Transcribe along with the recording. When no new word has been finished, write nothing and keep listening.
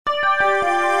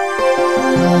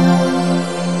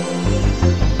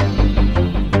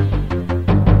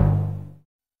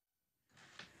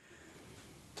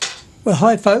Well,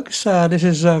 hi folks. This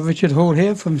is Richard Hall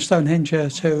here from Stonehenge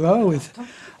along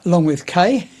with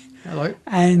Kay. Hello.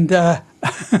 And and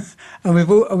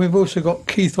we've also got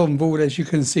Keith on board, as you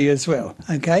can see as well.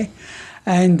 Okay,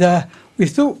 and we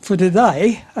thought for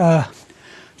today,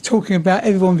 talking about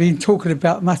everyone been talking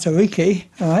about Matariki,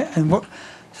 all right, and what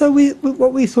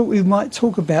we thought we might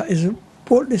talk about is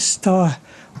what this star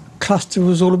cluster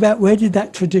was all about. Where did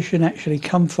that tradition actually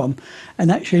come from,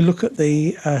 and actually look at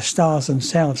the stars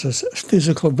themselves as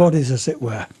physical bodies, as it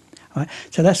were. Right?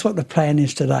 So that's what the plan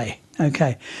is today.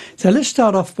 Okay, so let's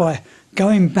start off by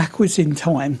going backwards in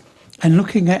time and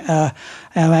looking at our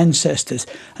ancestors.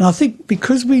 And I think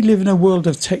because we live in a world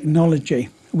of technology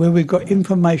where we've got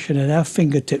information at our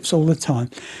fingertips all the time,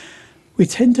 we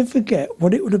tend to forget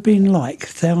what it would have been like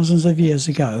thousands of years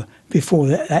ago before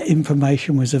that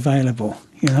information was available,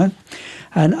 you know.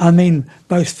 And I mean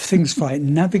both things like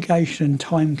navigation and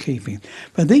timekeeping.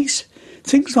 But these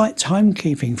things like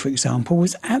timekeeping, for example,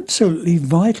 was absolutely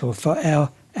vital for our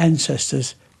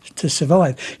ancestors to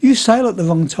survive. You sail at the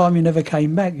wrong time, you never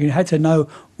came back. You had to know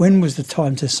when was the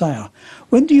time to sail.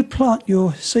 When do you plant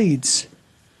your seeds?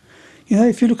 You know,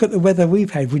 if you look at the weather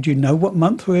we've had, would you know what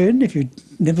month we're in if you'd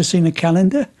never seen a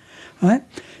calendar? Right?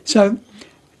 So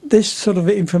this sort of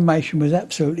information was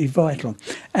absolutely vital.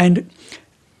 And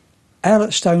out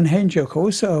at Stonehenge, of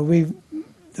course, one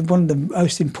of the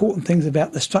most important things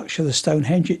about the structure of the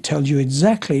Stonehenge, it tells you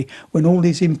exactly when all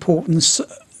these important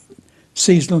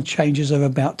seasonal changes are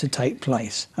about to take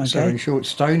place. Okay? So in short,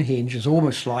 Stonehenge is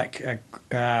almost like a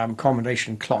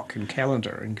combination clock and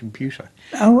calendar and computer.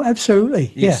 Oh,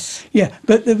 absolutely. Yes. Yeah.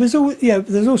 But there's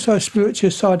also a spiritual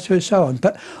side to it, so on.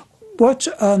 But what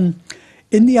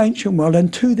in the ancient world,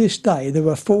 and to this day, there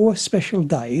were 4 special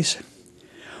days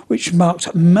which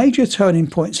marked major turning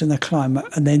points in the climate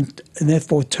and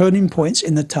therefore turning points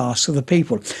in the tasks of the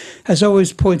people. As I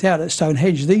always point out at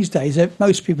Stonehenge, these days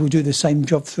most people do the same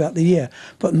job throughout the year,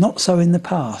 but not so in the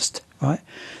past, right?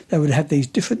 They would have these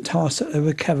different tasks that they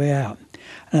would carry out.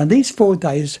 And these 4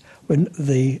 days when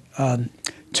the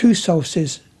 2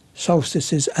 solstices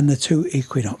and the 2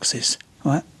 equinoxes,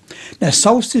 right? Now,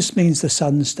 solstice means the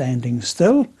sun standing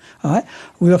still, right?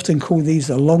 We often call these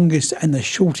the longest and the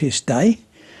shortest day,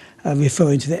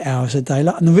 referring to the hours of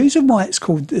daylight. And the reason why it's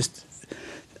called the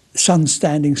sun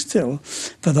standing still,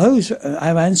 for those,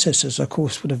 our ancestors, of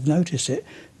course, would have noticed it,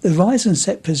 the rise and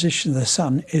set position of the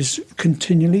sun is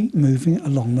continually moving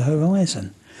along the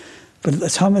horizon. But at the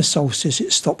time of solstice,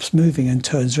 it stops moving and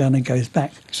turns around and goes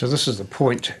back. So this is the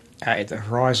point at the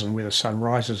horizon where the sun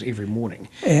rises every morning.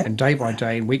 Yeah. And day by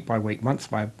day, week by week, month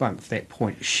by month, that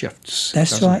point shifts.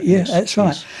 That's right, yeah, that's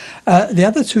right. Yes. The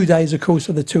other 2 days, of course,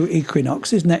 are the 2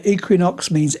 equinoxes. Now,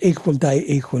 equinox means equal day,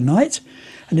 equal night.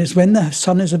 And it's when the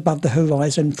sun is above the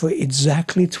horizon for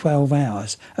exactly 12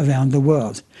 hours around the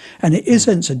world. And it is,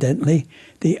 incidentally,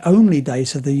 the only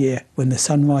days of the year when the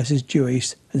sun rises due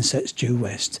east and sets due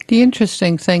west. The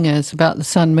interesting thing is about the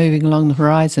sun moving along the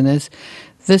horizon is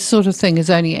this sort of thing is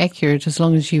only accurate as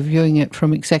long as you're viewing it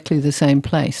from exactly the same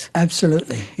place.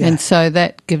 Absolutely. Yeah. And so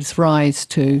that gives rise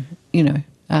to,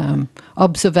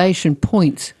 observation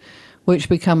points which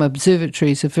become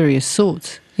observatories of various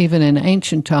sorts, even in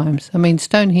ancient times. I mean,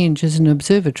 Stonehenge is an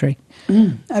observatory.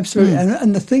 Absolutely.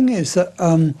 And the thing is that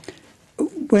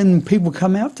when people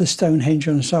come out to Stonehenge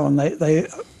and so on, they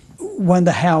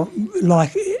wonder how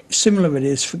similar it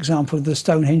is, for example, the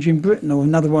Stonehenge in Britain or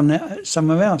another one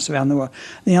somewhere else around the world.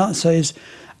 The answer is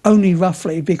only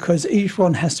roughly, because each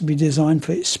one has to be designed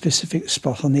for its specific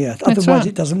spot on the earth. That's Otherwise, right.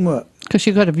 It doesn't work. Because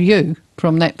you've got a view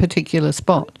from that particular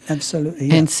spot. Absolutely,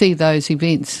 yeah. And see those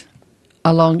events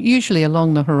usually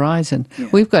along the horizon. Yeah.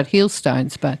 We've got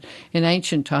hailstones, but in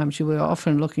ancient times you were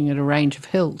often looking at a range of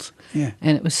hills. Yeah.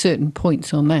 And it was certain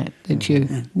points on that you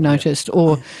noticed,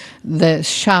 or the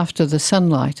shaft of the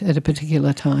sunlight at a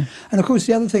particular time. And of course,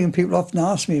 the other thing people often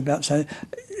ask me about, so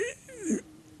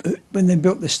when they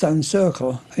built the stone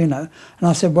circle, and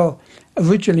I said, well,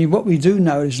 originally what we do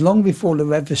know is long before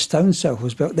the stone circle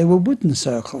was built, there were wooden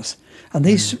circles. And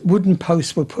these wooden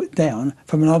posts were put down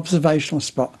from an observational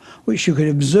spot, which you could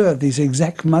observe these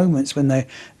exact moments when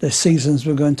the seasons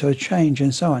were going to change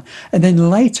and so on. And then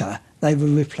later, they were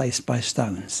replaced by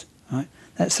stones. Right?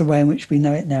 That's the way in which we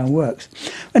know it now works.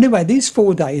 Anyway, these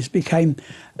 4 days became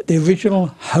the original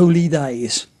holy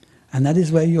days. And that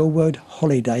is where your word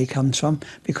holiday comes from,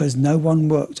 because no one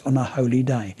worked on a holy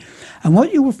day. And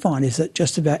what you will find is that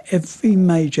just about every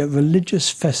major religious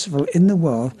festival in the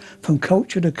world, from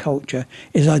culture to culture,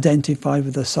 is identified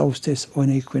with a solstice or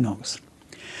an equinox.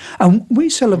 And we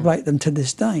celebrate them to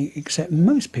this day, except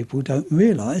most people don't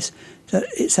realise that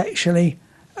it's actually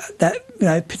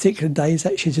that particular day is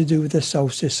actually to do with the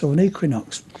solstice or an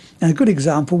equinox. And a good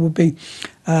example would be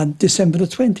December the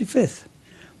 25th,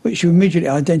 which you immediately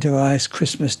identify as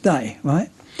Christmas Day, right?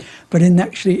 But in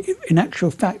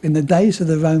actual fact, in the days of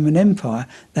the Roman Empire,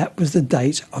 that was the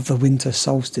date of the winter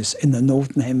solstice in the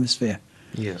Northern Hemisphere.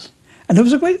 Yes. And there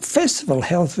was a great festival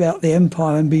held throughout the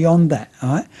empire and beyond that,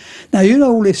 right? Now,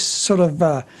 all this sort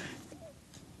of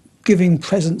giving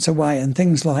presents away and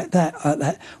things like that.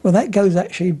 Well, that goes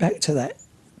actually back to that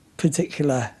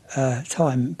particular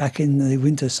time, back in the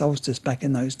winter solstice, back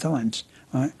in those times,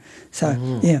 right?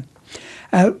 So, yeah.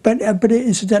 But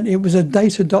incidentally, it was a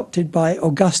date adopted by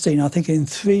Augustine, I think in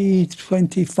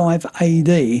 325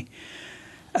 AD.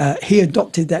 He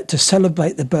adopted that to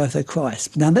celebrate the birth of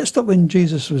Christ. Now, that's not when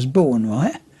Jesus was born,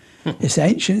 right? It's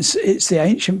the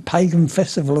ancient pagan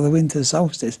festival of the winter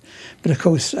solstice. But of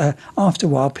course, after a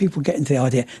while, people get into the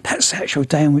idea that's the actual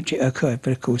day on which it occurred.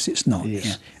 But of course, it's not. Yes.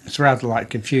 Yeah. It's rather like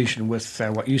confusion with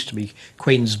what used to be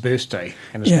Queen's birthday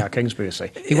and it's now King's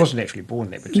birthday. He wasn't actually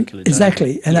born that particular day.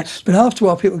 Exactly. And yes. but after a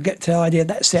while, people get to the idea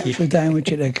that's the actual day on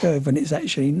which it occurred, when it's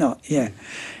actually not. Yeah.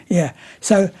 Yeah.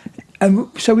 So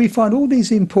we find all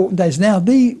these important days. Now,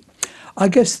 I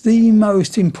guess the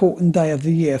most important day of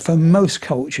the year for most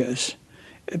cultures,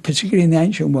 particularly in the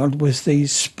ancient world, was the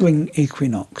spring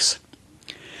equinox.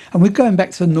 And we're going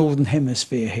back to the Northern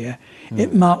Hemisphere here.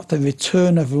 It marked the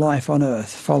return of life on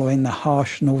Earth following the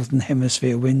harsh Northern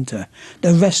Hemisphere winter,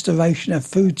 the restoration of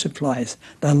food supplies,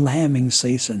 the lambing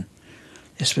season.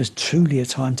 This was truly a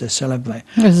time to celebrate.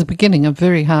 It was the beginning of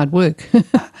very hard work.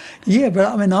 Yeah, but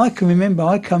I mean, I can remember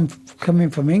I come in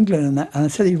from England and I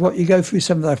tell you what, you go through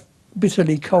some of the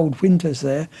bitterly cold winters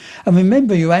there. And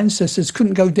remember, your ancestors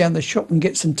couldn't go down the shop and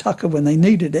get some tucker when they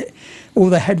needed it. All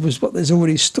they had was what there's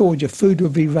already stored. Your food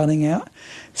would be running out.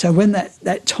 So when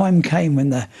that time came,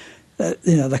 when the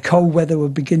cold weather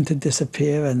would begin to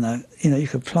disappear and you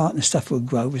could plant and stuff would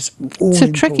grow, it's all It's a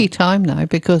important. tricky time, though,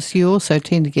 because you also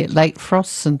tend to get late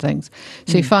frosts and things.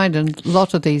 So you find in a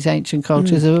lot of these ancient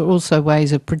cultures there are also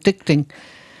ways of predicting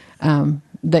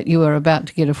that you are about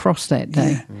to get a frost that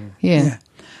day. Yeah.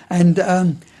 And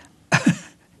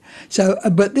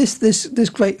but this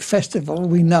great festival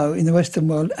we know in the Western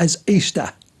world as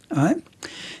Easter, right?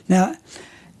 Now,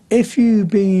 if you've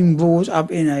been brought up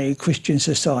in a Christian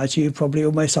society, you probably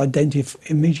almost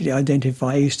immediately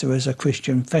identify Easter as a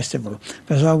Christian festival.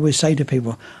 Because I always say to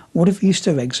people, what have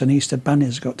Easter eggs and Easter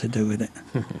bunnies got to do with it?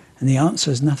 And the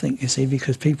answer is nothing, you see,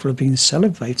 because people have been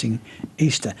celebrating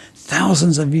Easter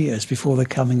thousands of years before the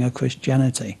coming of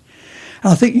Christianity.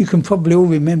 And I think you can probably all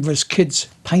remember as kids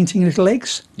painting little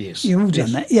eggs. Yes. You've all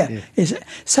done that. Yeah. It's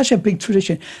such a big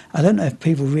tradition. I don't know if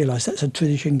people realise that's a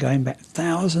tradition going back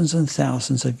thousands and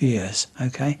thousands of years,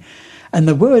 okay? And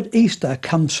the word Easter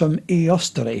comes from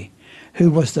Eostre,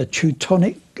 who was the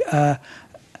Teutonic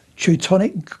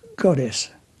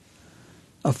goddess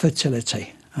of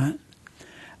fertility, right?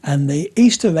 And the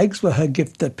Easter eggs were her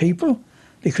gift to people,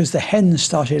 because the hens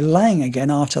started laying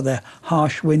again after the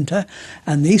harsh winter,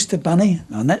 and the Easter bunny,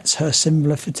 and that's her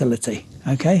symbol of fertility,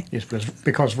 okay? Yes,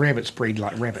 because rabbits breed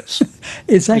like rabbits.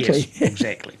 Exactly. Yes,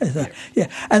 exactly. Yeah.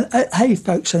 And hey,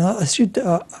 folks, and I should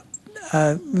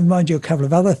remind you a couple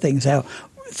of other things, how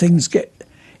things get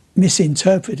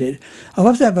misinterpreted. I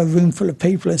love to have a room full of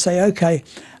people and say, okay,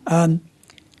 how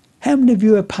many of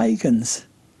you are pagans?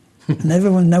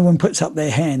 And no one puts up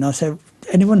their hand. I say,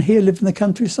 anyone here live in the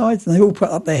countryside? And they all put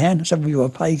up their hand. Some of you are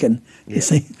pagan, you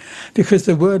see, because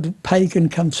the word pagan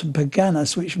comes from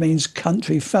paganus, which means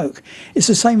country folk. It's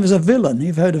the same as a villain.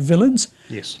 You've heard of villains?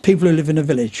 Yes. People who live in a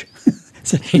village.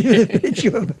 So if you live in a village,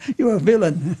 you're a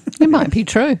villain. It might be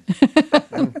true.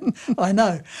 I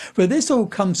know. But this all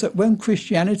comes that when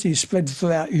Christianity spread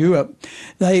throughout Europe,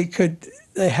 they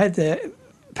had their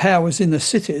powers in the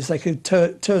cities. They could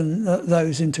turn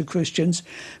those into Christians,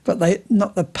 but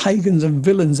not the pagans and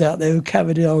villains out there who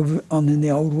carried it on in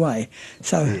the old way.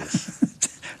 So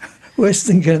we're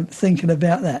thinking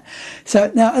about that.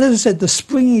 So now, as I said, the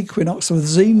spring equinox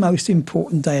was the most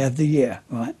important day of the year,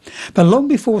 right? But long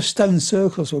before stone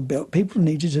circles were built, people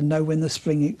needed to know when the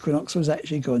spring equinox was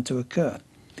actually going to occur.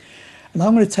 And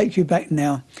I'm going to take you back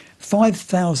now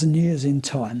 5,000 years in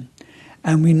time.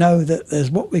 And we know that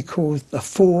there's what we call the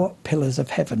 4 pillars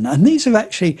of heaven. And these are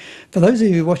actually, for those of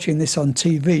you watching this on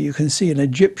TV, you can see an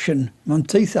Egyptian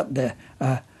monteith up there.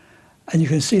 And you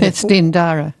can see That's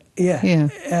Dendara. Yeah.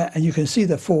 And you can see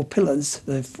the 4 pillars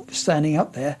they're standing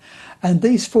up there. And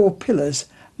these 4 pillars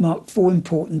mark 4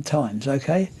 important times,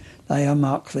 okay? They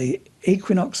mark the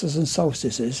equinoxes and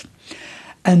solstices.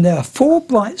 And there are 4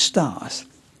 bright stars.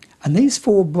 And these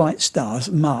 4 bright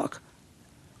stars mark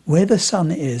where the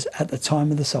sun is at the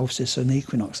time of the solstice and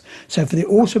equinox. So for the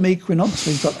autumn equinox,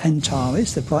 we've got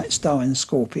Antares, the bright star in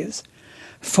Scorpius.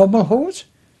 Fomalhaut,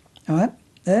 all right,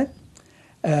 there,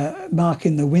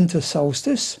 marking the winter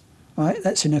solstice, right,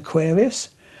 that's in Aquarius.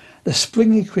 The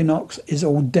spring equinox is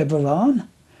Aldebaran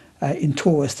in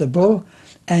Taurus, the bull,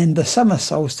 and the summer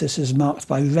solstice is marked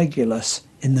by Regulus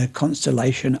in the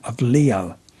constellation of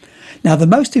Leo. Now, the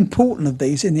most important of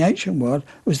these in the ancient world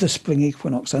was the spring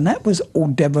equinox, and that was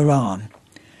Aldebaran.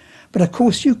 But of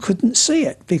course, you couldn't see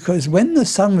it, because when the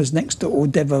sun was next to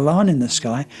Aldebaran in the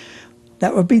sky,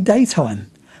 that would be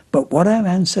daytime. But what our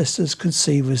ancestors could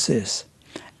see was this.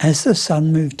 As the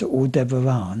sun moved to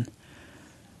Aldebaran,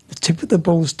 the tip of the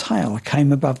bull's tail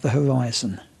came above the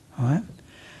horizon, all right?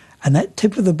 And that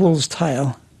tip of the bull's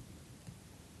tail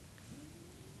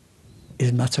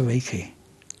is Matariki,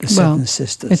 the Seven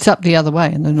Sisters. It's up the other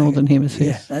way in the Northern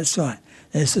Hemisphere. Yeah, that's right.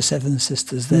 There's the Seven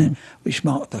Sisters there, which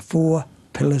mark the 4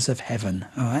 pillars of heaven,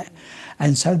 all right?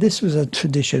 And so this was a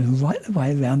tradition right the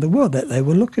way around the world that they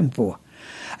were looking for.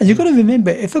 And you've got to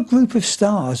remember, if a group of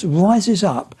stars rises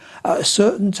up at a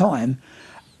certain time,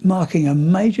 marking a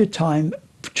major time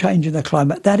change in the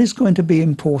climate, that is going to be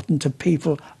important to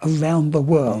people around the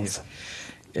world.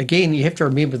 Yeah. Again, you have to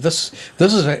remember this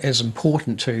is as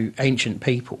important to ancient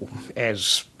people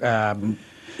as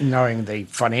knowing the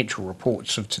financial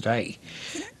reports of today.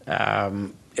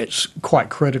 It's quite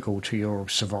critical to your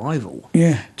survival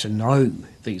to know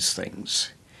these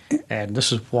things. And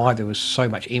this is why there was so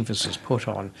much emphasis put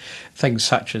on things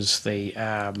such as the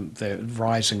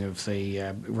rising of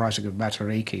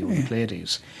Matariki or the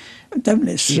Pleiades. Don't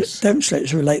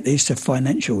let's relate these to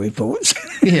financial reports.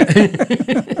 Yeah,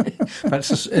 but it's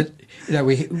just,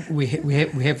 we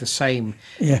have the same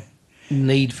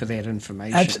need for that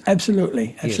information.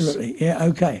 Absolutely. Yeah,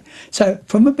 okay. So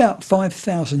from about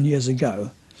 5,000 years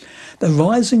ago, the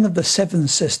rising of the Seven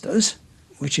Sisters,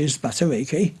 which is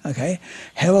Matariki, okay,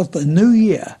 herald the new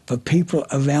year for people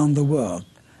around the world.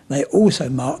 They also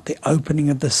marked the opening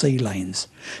of the sea lanes.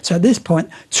 So at this point,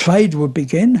 trade would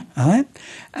begin, right?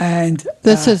 And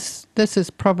this is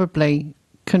probably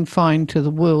confined to the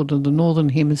world of the Northern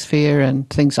Hemisphere and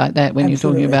things like that when you're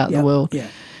talking about the world. Yeah.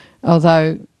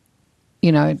 Although,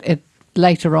 you know, it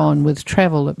later on with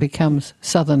travel it becomes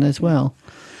southern as well.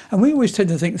 And we always tend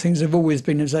to think things have always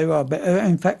been as they are, but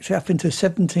in fact, up into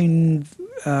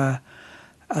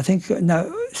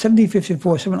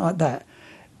 1754, something like that,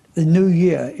 the new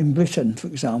year in Britain, for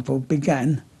example,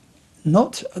 began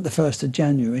not at the 1st of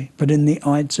January, but in the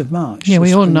Ides of March. Yeah,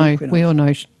 we all know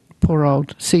poor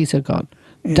old Caesar got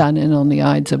done in on the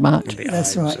Ides of March.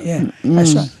 That's right, yeah.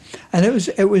 That's right. And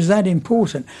it was that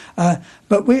important. But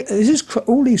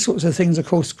all these sorts of things, of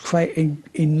course, create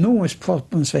enormous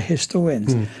problems for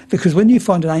historians. Because when you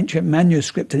find an ancient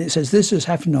manuscript and it says this has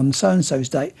happened on so-and-so's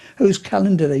date, whose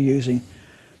calendar they're using,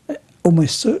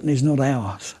 almost certainly is not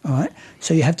ours, all right?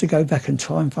 So you have to go back and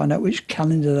try and find out which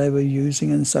calendar they were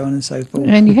using and so on and so forth.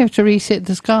 And you have to reset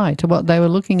the sky to what they were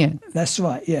looking at. That's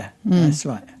right, yeah, that's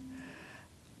right.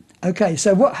 Okay,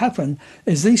 so what happened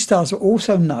is these stars were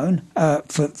also known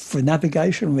for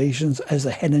navigation reasons as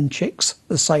the hen and chicks,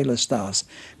 the sailor stars.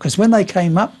 Because when they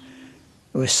came up,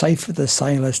 it was safe for the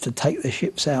sailors to take the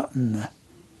ships out and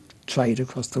trade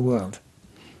across the world.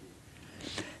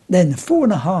 Then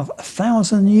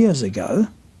 4,500 years ago,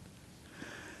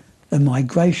 the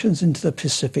migrations into the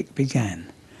Pacific began.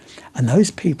 And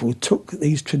those people took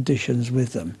these traditions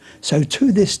with them. So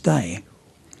to this day,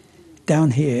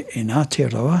 down here in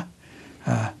Aotearoa,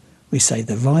 we say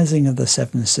the rising of the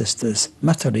Seven Sisters,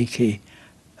 Matariki,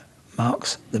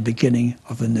 marks the beginning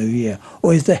of the new year,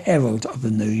 or is the herald of the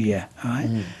new year, all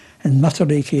right? And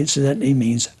Matariki, incidentally,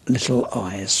 means little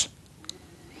eyes.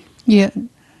 Yeah.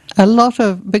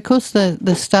 Because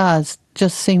the stars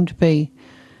just seem to be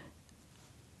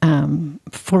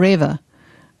forever,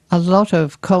 a lot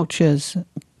of cultures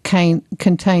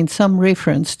contain some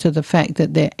reference to the fact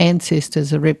that their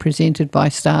ancestors are represented by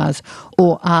stars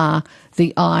or are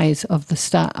the eyes of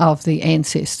the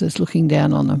ancestors looking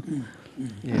down on them.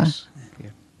 Yes.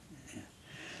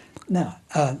 Now,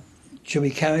 shall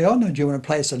we carry on, or do you want to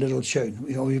play us a little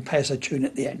tune? Or you play us a tune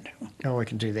at the end? Oh, we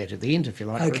can do that at the end if you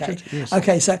like, Okay. Richard. Yes.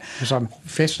 Okay, so... Because I'm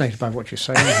fascinated by what you're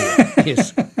saying here.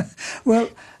 Yes. Well,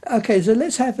 okay, so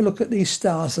let's have a look at these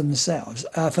stars themselves.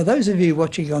 For those of you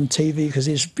watching on TV, because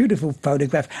it's a beautiful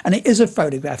photograph, and it is a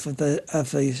photograph of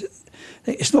these.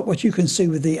 It's not what you can see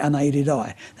with the unaided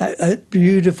eye. That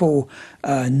beautiful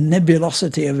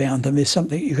nebulosity around them is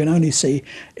something you can only see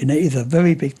in either a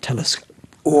very big telescope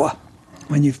or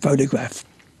when you photograph.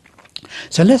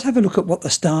 So let's have a look at what the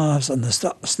stars and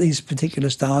these particular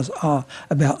stars are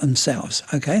about themselves,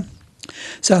 okay?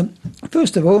 So,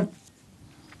 first of all,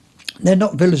 they're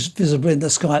not visible in the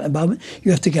sky at the moment.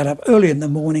 You have to get up early in the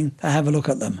morning to have a look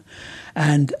at them.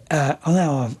 And on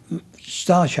our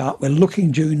star chart, we're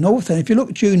looking due north. And if you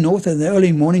look due north in the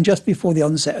early morning, just before the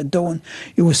onset of dawn,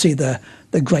 you will see the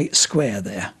great square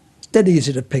there. It's dead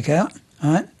easy to pick out,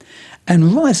 all right?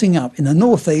 And rising up in the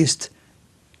northeast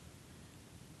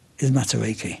is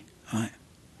Matariki, right?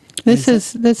 This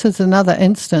is another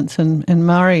instance in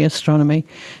Maori astronomy.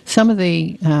 Some of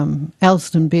the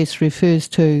Elston Best refers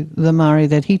to the Maori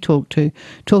that he talked to,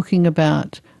 talking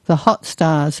about the hot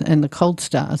stars and the cold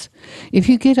stars. If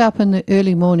you get up in the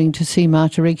early morning to see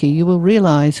Matariki, you will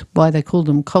realise why they call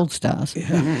them cold stars.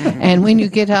 Yeah. And when you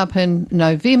get up in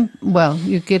November,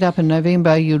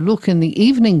 you look in the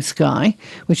evening sky,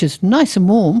 which is nice and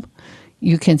warm,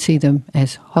 you can see them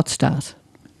as hot stars.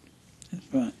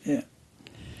 That's right, yeah.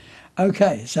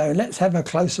 Okay, so let's have a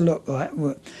closer look. Right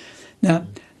now,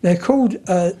 they're called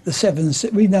the Seven.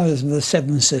 We know them as the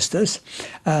Seven Sisters.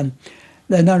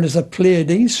 They're known as the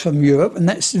Pleiades from Europe, and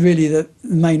that's really the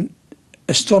main.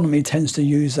 Astronomy tends to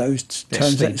use those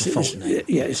terms. That's the default name.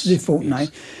 Yeah, it's the default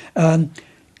name.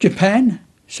 Japan,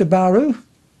 Subaru.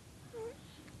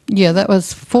 Yeah, that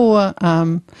was four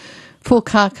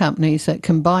car companies that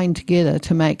combined together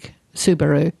to make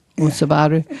Subaru or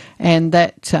Subaru, and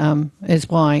that is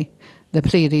why the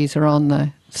Pleiades are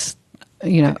on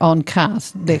on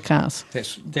cars, their cars.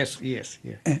 That's yes,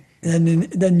 yeah. And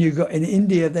then you've got in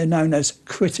India, they're known as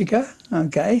Kritika,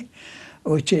 okay,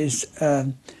 which is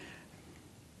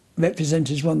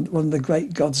represented as one of the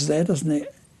great gods there, doesn't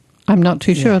it? I'm not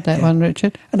too sure of that one,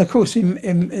 Richard. And of course,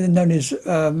 known as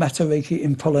Matariki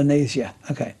in Polynesia.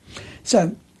 Okay,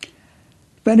 so.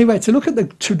 But anyway, to look at the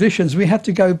traditions, we have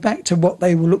to go back to what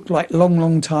they looked like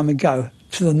long time ago,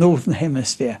 to the Northern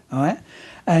Hemisphere, all right?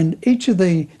 And each of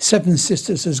the Seven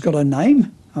Sisters has got a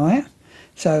name, all right?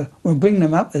 So we'll bring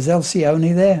them up. There's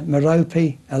Alcyone there,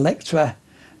 Merope, Electra,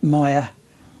 Maya,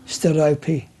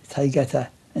 Sterope, Taygeta,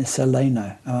 and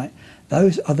Seleno, all right?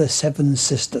 Those are the Seven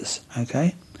Sisters,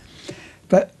 okay?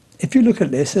 But if you look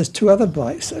at this, there's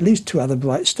at least two other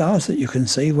bright stars that you can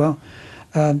see. Well,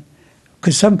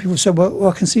 because some people say, well,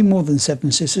 I can see more than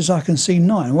Seven Sisters, I can see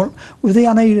 9. Well, with the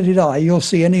unaided eye, you'll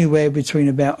see anywhere between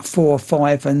about 4 or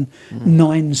 5 and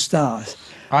 9 stars.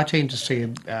 I tend to see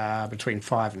between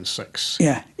 5 and 6.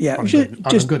 Yeah. On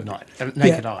a good night,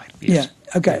 naked eye. Yes.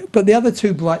 Yeah, okay. But the other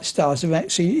 2 bright stars are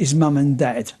actually is Mum and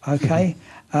Dad, okay?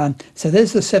 So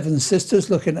there's the Seven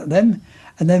Sisters, looking at them,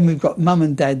 and then we've got Mum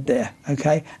and Dad there,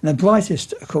 okay? And the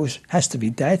brightest, of course, has to be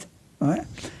Dad, right?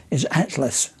 Is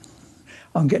Atlas.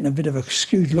 I'm getting a bit of a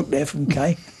skewed look there from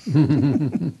Kay.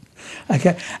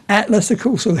 Okay, Atlas, of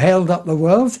course, who held up the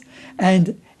world,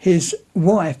 and his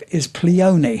wife is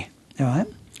Pleione, all right?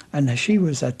 And she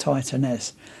was a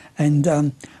Titaness. And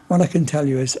what I can tell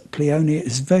you is Pleione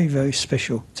is very, very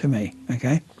special to me,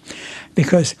 okay?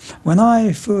 Because when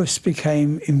I first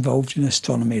became involved in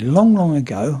astronomy, long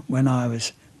ago, when I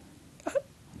was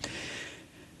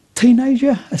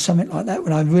teenager or something like that,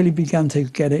 when I really began to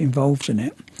get involved in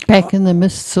it. Back in the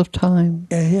mists of time.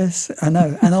 Yes, I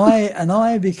know. And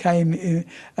I became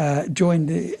joined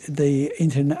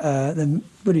the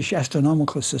British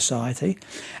Astronomical Society,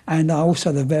 and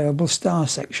also the Variable Star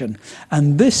section.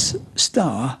 And this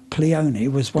star,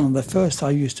 Pleione, was one of the first I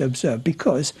used to observe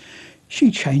because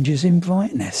she changes in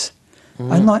brightness.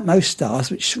 Unlike most stars,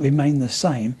 which remain the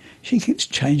same, she keeps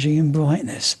changing in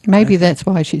brightness. Maybe that's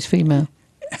why she's female.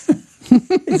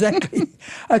 Exactly.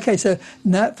 Okay, so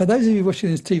now for those of you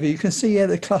watching this TV, you can see how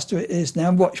the cluster it is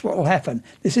now. Watch what will happen.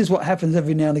 This is what happens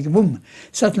every now and again. Boom.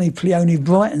 Suddenly Pleione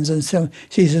brightens, and so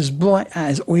she's as bright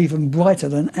as, or even brighter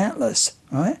than Atlas,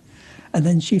 right? And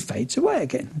then she fades away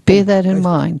again. Bear that in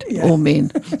mind, all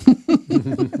men.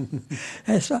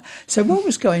 That's right. So what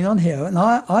was going on here? And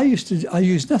I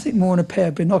used nothing more than a pair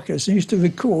of binoculars and used to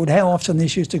record how often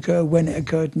this used to occur, when it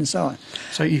occurred, and so on.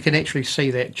 So you can actually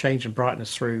see that change in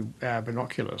brightness through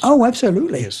binoculars. Oh,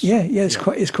 absolutely. Yes. Yeah.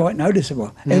 It's quite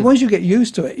noticeable. And once you get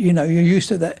used to it, you're used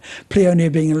to that Pleione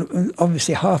being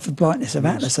obviously half the brightness of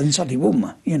Atlas, and suddenly,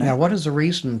 boom, Now, what is the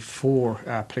reason for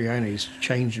Pleione's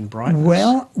change in brightness?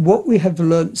 Well, what we have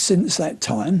learnt since that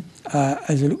time,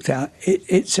 as we looked at,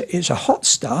 it's a hot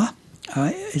star.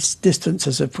 Its distance,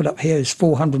 as I put up here, is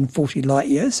 440 light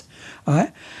years,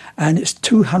 and it's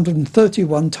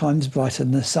 231 times brighter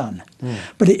than the sun.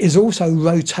 But it is also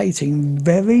rotating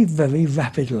very, very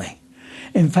rapidly.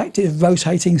 In fact, it's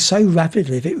rotating so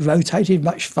rapidly. If it rotated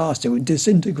much faster, it would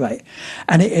disintegrate.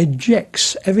 And it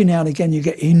ejects, every now and again, you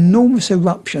get enormous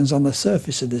eruptions on the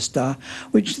surface of the star,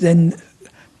 which then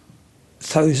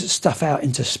throws stuff out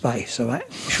into space, all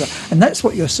right? Sure. And that's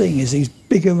what you're seeing, is these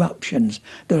big eruptions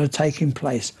that are taking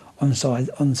place on side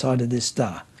of this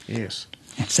star. Yes.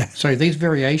 So, So these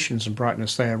variations in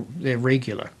brightness, they're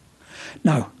regular.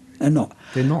 no, they're not.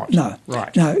 They're not. No.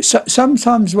 Right. No. So,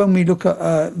 sometimes when we look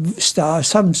at stars,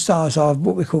 some stars are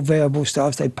what we call variable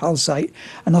stars. They pulsate,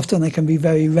 and often they can be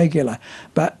very regular.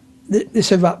 But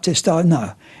this eruptive star,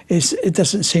 no. It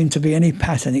doesn't seem to be any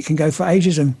pattern. It can go for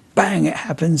ages and bang, it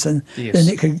happens, and Yes. then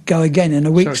it could go again in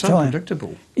a week's So it's time.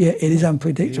 unpredictable. Yeah, it is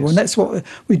unpredictable. Yes. And that's what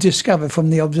we discovered from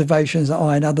the observations that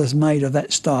I and others made of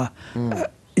that star.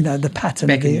 You know, the pattern.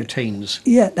 Back of in the, your teens.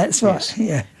 Yeah, that's right. Yes.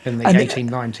 Yeah. In the And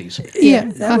 1890s.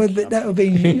 Yeah, Yeah. that would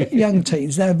be young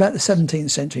teens. No, about the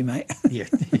 17th century, mate. Yeah.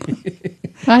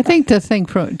 I think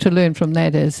to learn from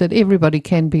that is that everybody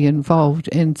can be involved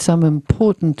in some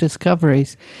important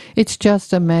discoveries. It's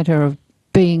just a matter of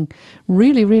being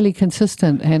really, really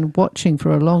consistent and watching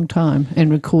for a long time and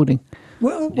recording.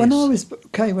 Well, when Yes.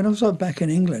 when I was back in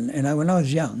England, you know, when I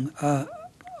was young,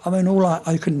 I mean,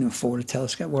 I couldn't afford a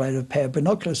telescope. Well, I had a pair of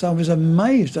binoculars. I was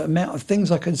amazed at the amount of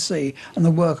things I could see and the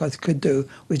work I could do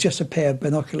with just a pair of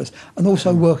binoculars, and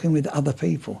also working with other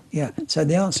people. Yeah. So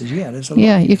the answer is yeah. There's a lot.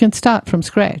 Yeah, you can start from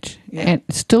scratch Yeah. and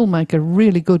still make a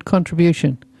really good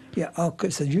contribution. Yeah. Oh,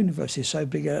 because the universe is so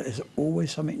big, there's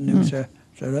always something new to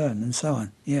learn, and so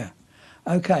on. Yeah.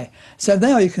 Okay. So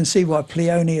now you can see why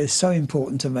Pleione is so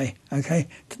important to me. Okay,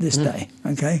 to this day.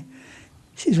 Okay.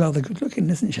 She's rather good looking,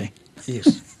 isn't she?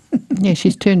 Yes. Yeah,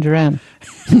 she's turned around.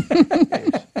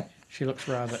 Yes. She looks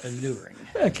rather alluring.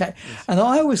 Okay, and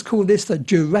I always call this the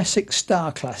Jurassic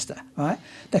star cluster, right?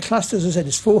 The cluster, as I said,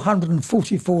 is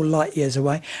 444 light years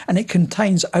away, and it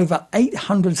contains over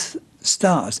 800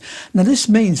 stars. Now, this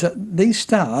means that these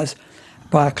stars,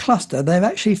 by a cluster, they're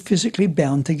actually physically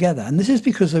bound together, and this is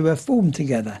because they were formed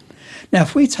together. Now,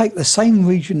 if we take the same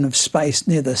region of space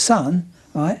near the sun,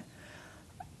 right,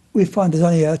 we find there's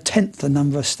only a tenth the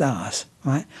number of stars,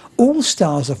 right? All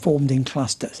stars are formed in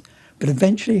clusters, but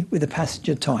eventually, with the passage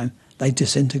of time, they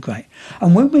disintegrate.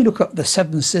 And when we look at the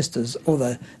Seven Sisters, or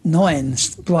the 9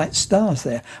 bright stars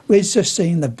there, we're just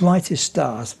seeing the brightest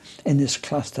stars in this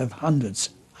cluster of hundreds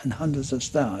and hundreds of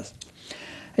stars.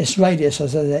 Its radius,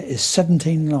 as I said, is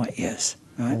 17 light years,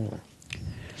 right?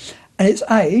 And its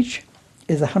age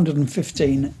is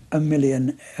 115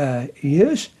 million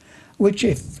years, which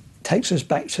takes us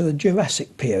back to the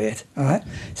Jurassic period, all right?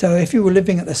 So if you were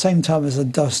living at the same time as the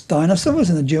dinosaurs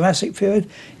in the Jurassic period,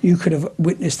 you could have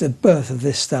witnessed the birth of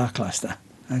this star cluster,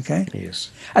 okay? Yes.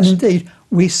 And indeed,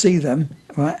 we see them,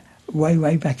 right, way,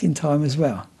 way back in time as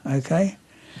well, okay?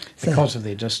 So, Because of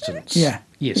their distance. yeah.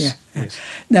 Yes. Yeah. Yes.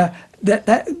 Now,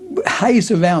 that haze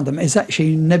around them is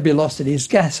actually nebulosity, is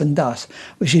gas and dust,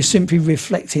 which is simply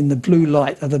reflecting the blue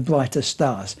light of the brighter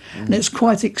stars. And it's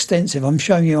quite extensive. I'm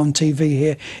showing you on TV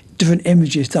here different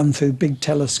images done through big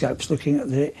telescopes looking at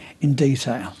it in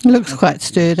detail. It looks quite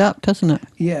stirred up, doesn't it?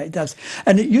 Yeah, it does.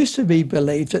 And it used to be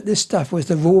believed that this stuff was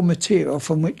the raw material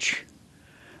from which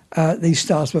these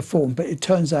stars were formed, but it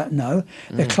turns out no.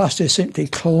 The cluster simply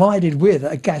collided with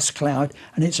a gas cloud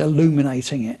and it's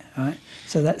illuminating it, right?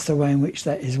 So that's the way in which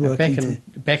that is working.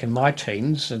 Back in my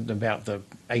teens, in about the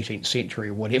 18th century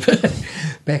or whatever,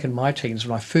 back in my teens,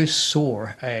 when I first saw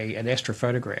an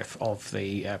astrophotograph of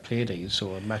the Pleiades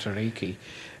or Matariki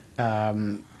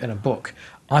in a book,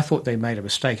 I thought they made a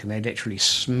mistake and they'd actually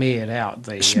smeared out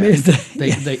the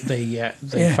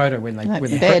photo when they Like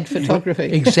when they bad photography.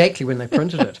 exactly when they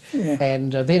printed it. Yeah.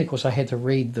 And then of course I had to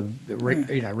read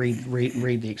read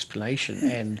the explanation,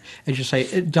 and as you say,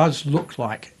 it does look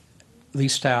like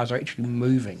these stars are actually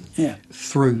moving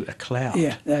through a cloud.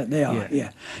 Yeah, they are,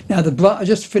 yeah. Now,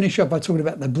 just to finish up by talking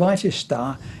about the brightest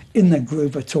star in the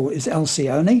group at all is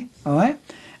Alcyone, all right?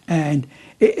 And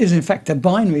it is, in fact, a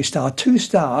binary star, 2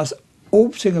 stars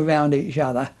orbiting around each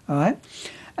other, all right?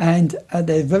 And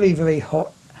they're very, very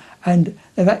hot. And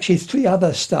there are actually 3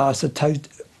 other stars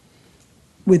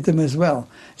with them as well.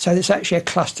 So it's actually a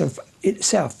cluster of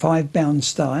itself, 5 bound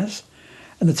stars.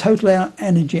 And the total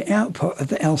energy output of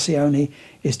the Alcyone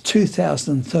is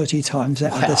 2,030 times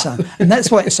that of the sun. And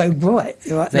that's why it's so bright,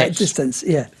 right? That distance,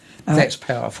 yeah. That's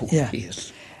powerful, yeah.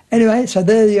 Yes. Anyway, so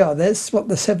there you are. That's what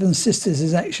the Seven Sisters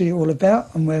is actually all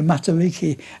about, and where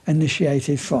Matariki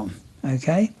initiated from,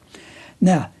 okay?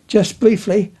 Now, just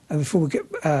briefly, before we get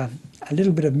a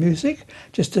little bit of music,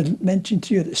 just to mention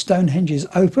to you that Stonehenge is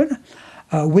open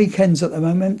weekends at the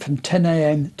moment from 10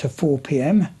 a.m. to 4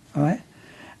 p.m., all right?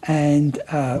 and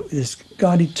there's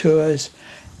guided tours,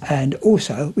 and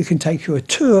also we can take you a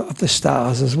tour of the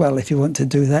stars as well if you want to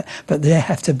do that, but they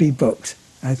have to be booked.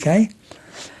 Okay.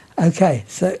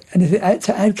 So anything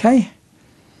to add, Kay?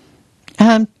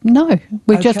 No,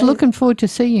 we're just Okay. looking forward to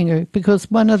seeing you, because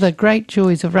one of the great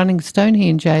joys of running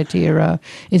Stonehenge Aotearoa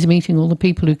is meeting all the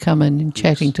people who come in and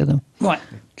chatting to them. Right.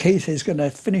 Keith is going to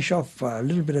finish off a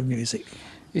little bit of music.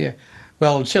 Yeah.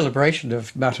 Well, in celebration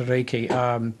of Matariki,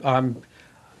 I'm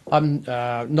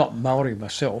not Maori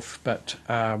myself, but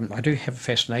I do have a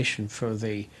fascination for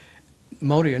the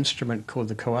Maori instrument called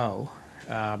the koau.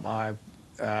 I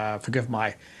forgive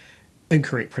my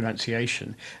incorrect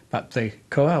pronunciation, but the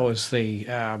koau is the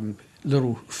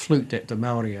little flute that the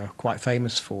Maori are quite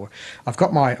famous for. I've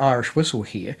got my Irish whistle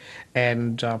here,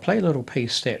 and play a little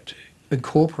piece that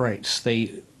incorporates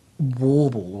the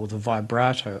warble or the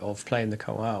vibrato of playing the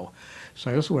koau.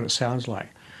 So this is what it sounds like.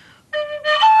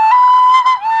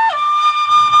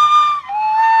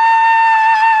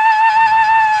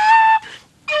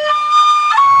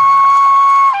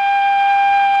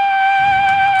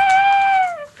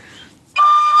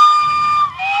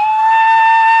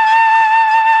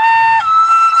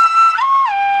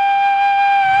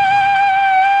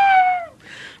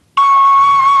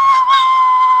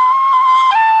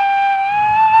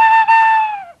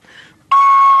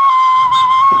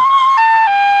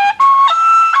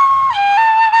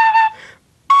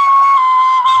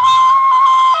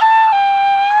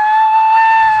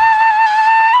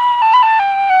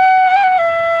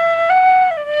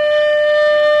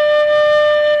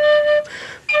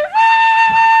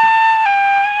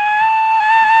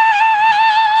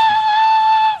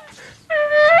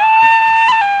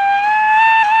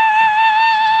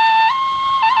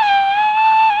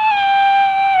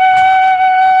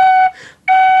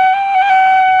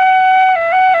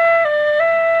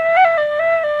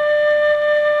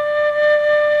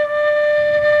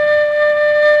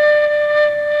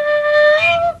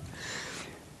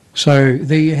 So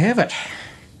there you have it.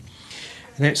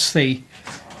 That's the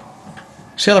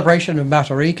celebration of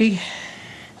Matariki.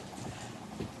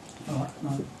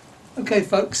 Okay,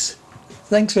 folks.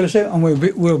 Thanks for listening, and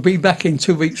we'll be back in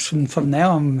 2 weeks from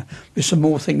now with some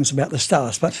more things about the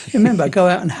stars. But remember, go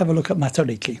out and have a look at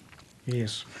Matariki.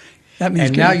 Yes. That means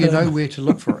And now getting you further. know where to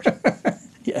look for it.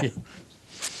 Yeah.